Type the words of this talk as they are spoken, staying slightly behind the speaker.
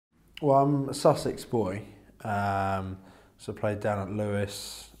Well, I'm a Sussex boy, so I played down at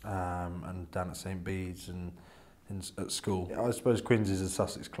Lewis and down at St Bede's and at school. I suppose Quins is a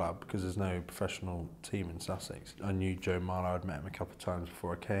Sussex club because there's no professional team in Sussex. I knew Joe Marlowe, I'd met him a couple of times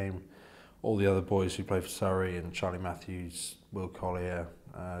before I came. All the other boys who played for Surrey and Charlie Matthews, Will Collier,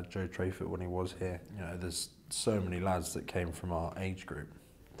 Joe Trayford when he was here. You know, there's so many lads that came from our age group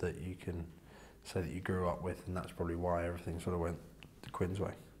that you can say that you grew up with, and that's probably why everything sort of went the Quins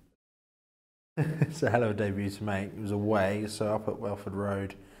way. It's a hell of a debut to make. It was away, so up at Welford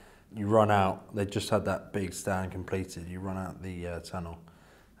Road. You run out, they just had that big stand completed, you run out the tunnel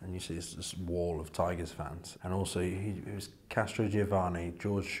and you see this wall of Tigers fans. And also it was Castro Giovanni,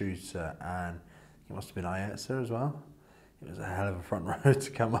 George Schuster, and it must have been Ayetza as well. It was a hell of a front row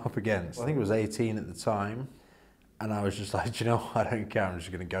to come up against. I think it was 18 at the time, and I was just like, do you know what? I don't care, I'm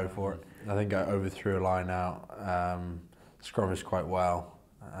just going to go for it. I think I overthrew a line out, scrummaged quite well.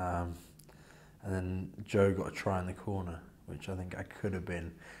 And then Joe got a try in the corner, which I think I could have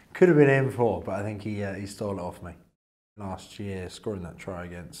been in for, but I think he stole it off me. Last year, scoring that try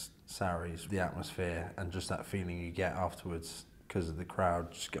against Sarries, the atmosphere and just that feeling you get afterwards because of the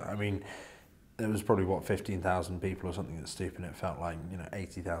crowd. I mean, there was probably, 15,000 people or something at Stoop, and it felt like,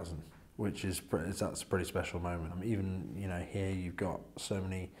 80,000, which is, that's a pretty special moment. I mean, even, here you've got so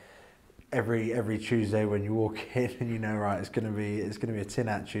many, every Tuesday when you walk in and right, it's going to be a tin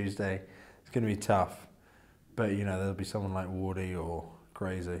hat Tuesday. It's going to be tough, but there'll be someone like Wardy or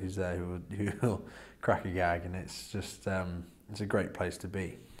Grazer who's there who will crack a gag, and it's just it's a great place to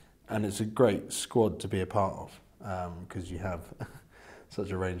be, and it's a great squad to be a part of because you have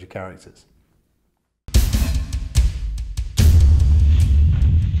such a range of characters.